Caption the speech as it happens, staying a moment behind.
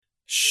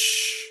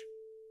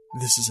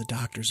This is a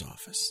doctor's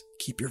office.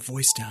 Keep your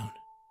voice down.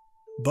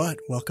 But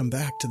welcome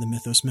back to the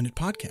Mythos Minute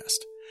Podcast.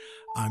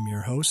 I'm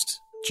your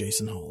host,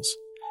 Jason Halls.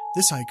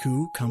 This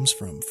haiku comes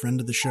from friend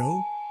of the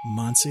show,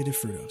 Montse de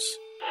Frutos.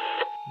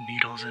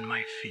 Needles in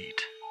my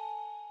feet.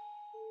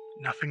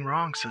 Nothing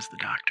wrong, says the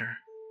doctor.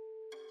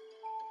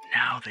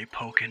 Now they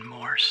poke in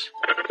Morse.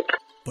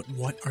 But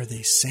what are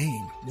they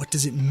saying? What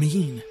does it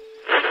mean?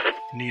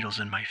 Needles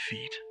in my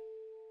feet.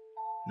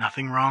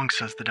 Nothing wrong,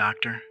 says the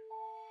doctor.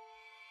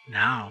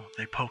 Now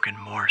they poke in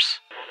Morse.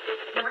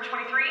 Number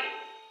 23?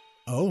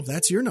 Oh,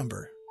 that's your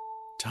number.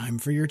 Time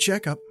for your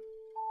checkup.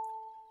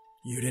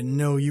 You didn't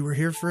know you were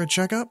here for a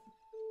checkup?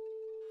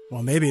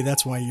 Well, maybe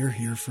that's why you're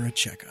here for a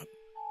checkup.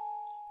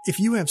 If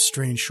you have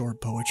strange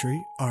short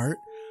poetry, art,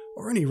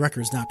 or any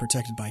records not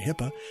protected by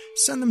HIPAA,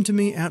 send them to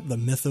me at the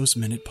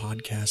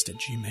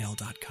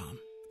mythosminutepodcast@gmail.com.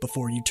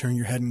 Before you turn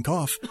your head and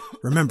cough,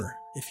 remember,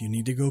 if you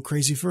need to go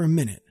crazy for a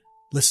minute,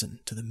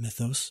 listen to the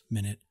Mythos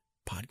Minute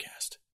Podcast.